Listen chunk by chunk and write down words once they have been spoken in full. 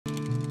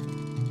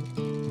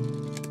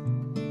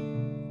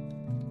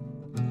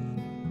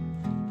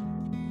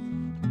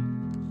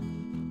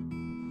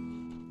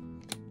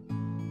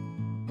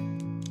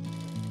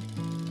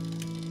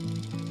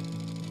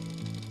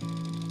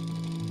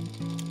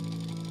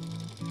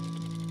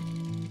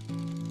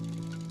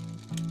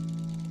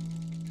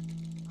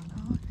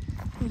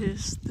It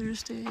is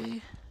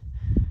Thursday,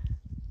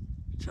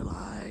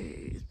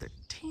 July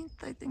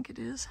 13th, I think it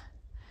is.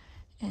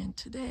 And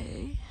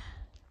today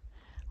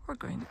we're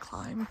going to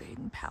climb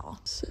Baden-Powell.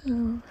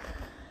 So,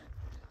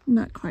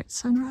 not quite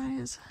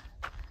sunrise.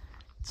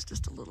 It's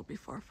just a little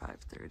before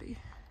 5:30.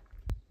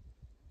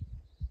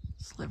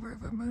 Sliver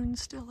of a moon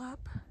still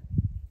up.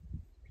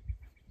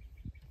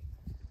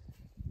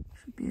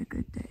 Should be a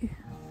good day.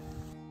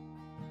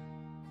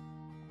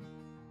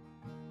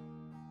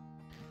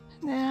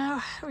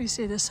 Now we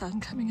see the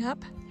sun coming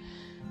up.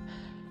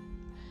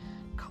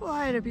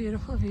 Quite a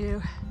beautiful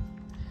view.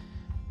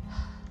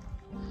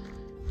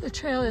 The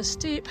trail is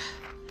steep,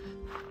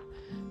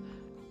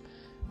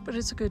 but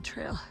it's a good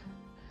trail.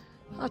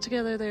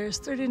 Altogether there's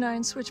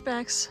 39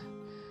 switchbacks,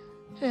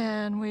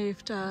 and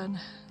we've done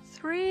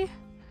 3?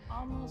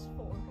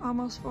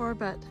 Almost four,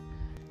 but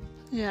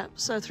yeah,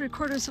 so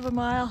 3/4 of a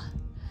mile,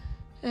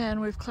 and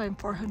we've climbed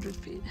 400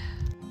 feet.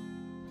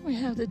 We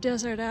have the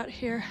desert out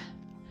here,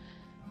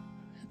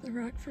 the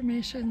rock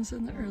formations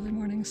and the early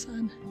morning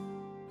sun.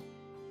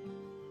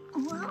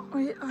 Well,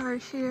 we are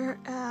here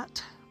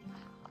at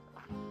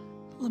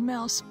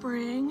Lamel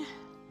Spring.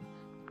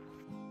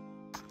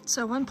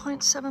 So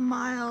 1.7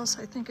 miles,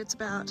 I think it's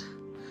about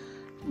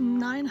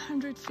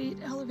 900 feet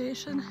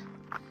elevation.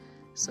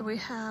 So we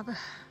have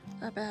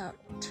about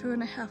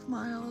 2.5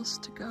 miles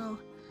to go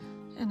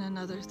and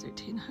another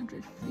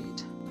 1,300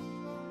 feet.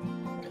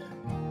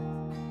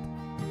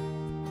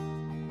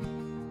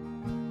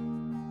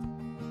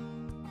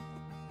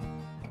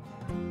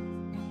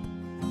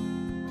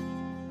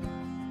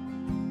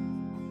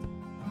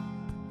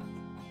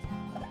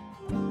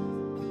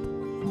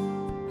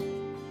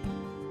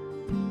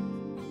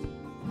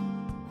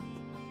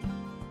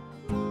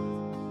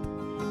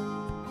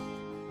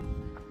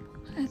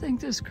 I think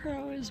this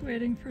crow is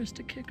waiting for us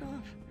to kick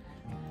off.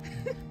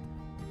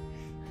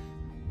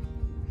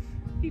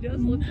 He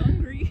does look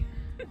hungry.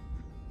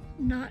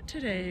 Not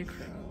today,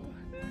 crow.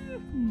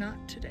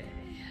 Not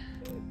today.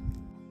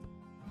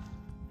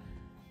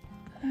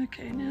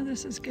 Okay, now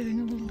this is getting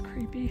a little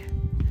creepy.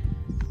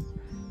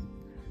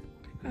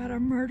 We've got a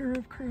murder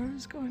of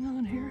crows going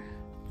on here.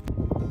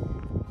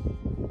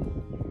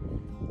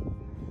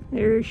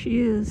 There she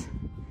is.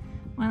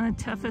 One of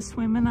the toughest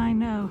women I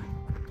know.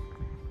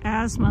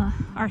 Asthma,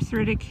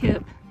 arthritic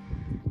hip,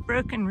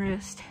 broken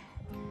wrist.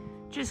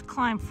 Just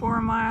climbed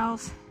 4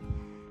 miles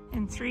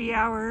in 3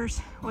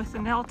 hours with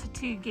an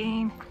altitude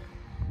gain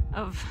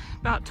of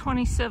about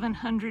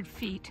 2,700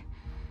 feet.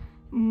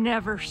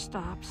 Never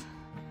stops.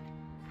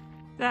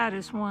 That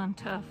is one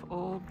tough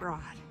old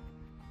broad.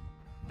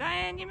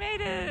 Diane, you made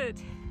it!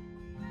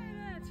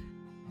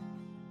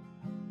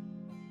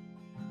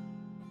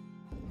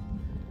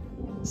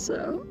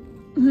 So,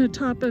 the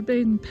top of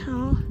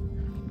Baden-Powell.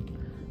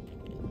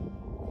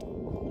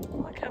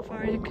 Look how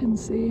far you can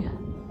see.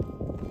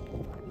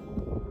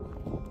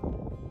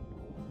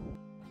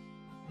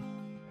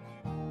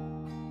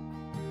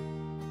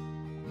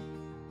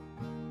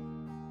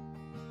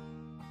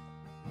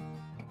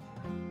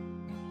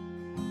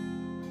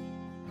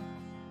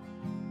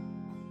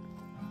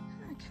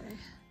 Okay,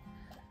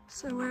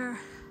 so we're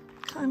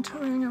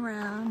contouring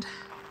around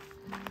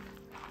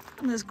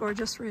on this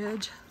gorgeous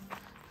ridge.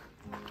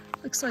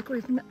 Looks like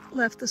we've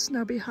left the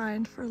snow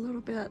behind for a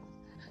little bit,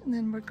 and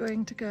then we're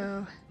going to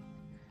go.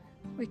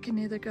 We can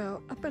either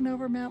go up and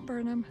over Mount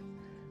Burnham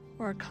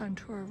or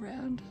contour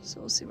around, so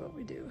we'll see what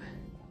we do.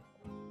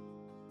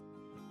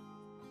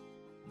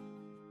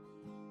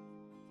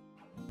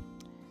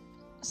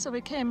 So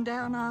we came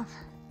down off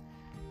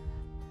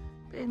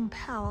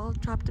Baden-Powell,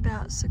 dropped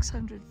about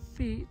 600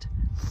 feet.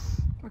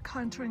 We're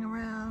contouring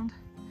around,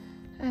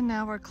 and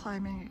now we're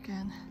climbing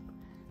again.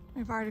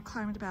 We've already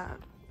climbed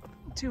about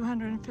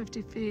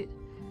 250 feet,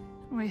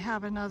 and we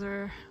have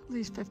another at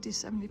least 50,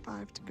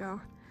 75 to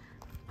go.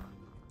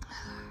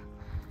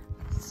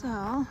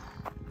 So,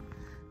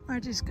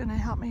 Margie's gonna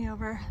help me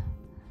over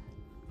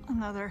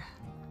another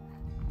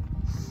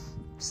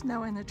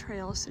snow in the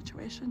trail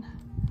situation.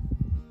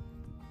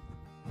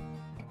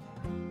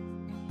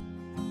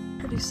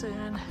 Pretty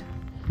soon,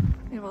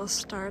 we will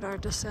start our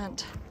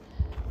descent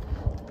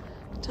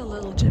to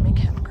Little Jimmy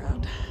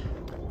Campground.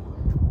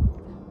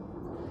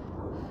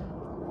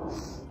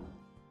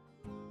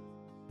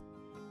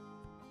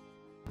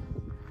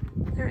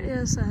 There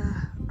is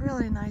a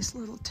really nice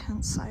little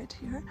tent site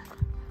here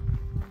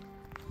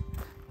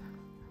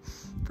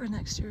for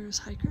next year's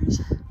hikers.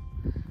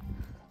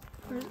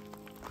 We're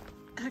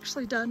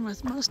actually done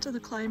with most of the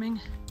climbing.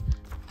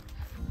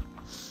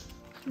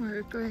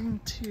 We're going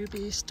to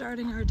be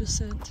starting our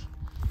descent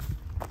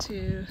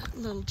to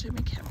Little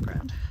Jimmy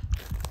Campground.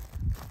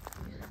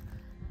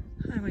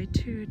 Highway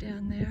 2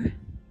 down there.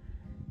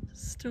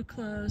 Still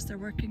closed, they're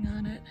working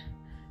on it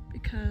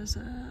because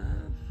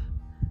of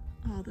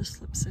all the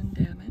slips and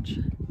damage.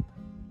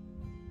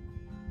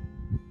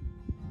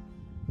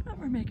 But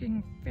we're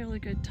making fairly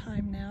good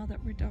time now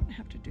that we don't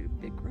have to do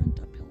big grunt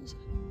uphills.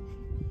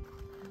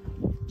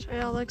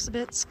 Trail looks a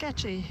bit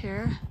sketchy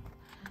here.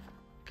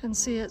 You can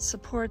see its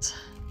supports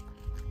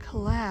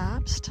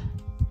collapsed.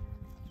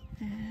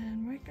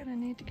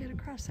 need to get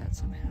across that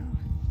somehow.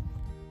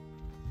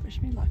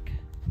 Wish me luck.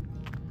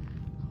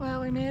 Well,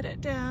 we made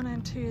it down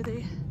into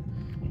the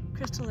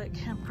Crystal Lake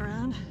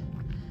campground.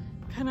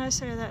 Can I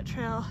say that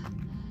trail,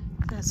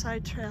 that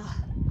side trail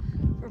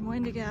from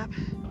Windy Gap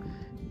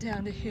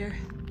down to here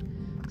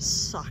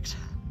sucked.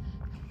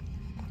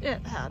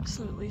 It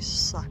absolutely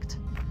sucked.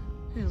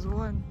 It was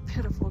one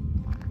pitiful,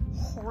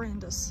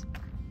 horrendous,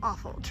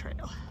 awful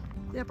trail.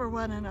 The upper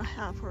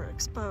 1.5 were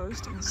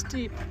exposed and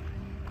steep.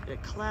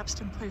 It collapsed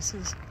in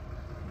places.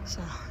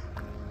 So,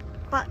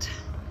 but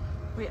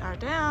we are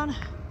down.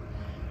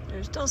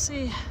 There's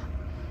Dulcie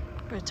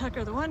with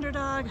Tucker the Wonder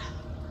Dog,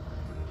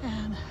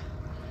 and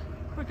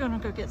we're gonna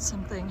go get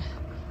something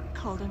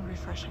cold and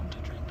refreshing to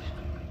drink.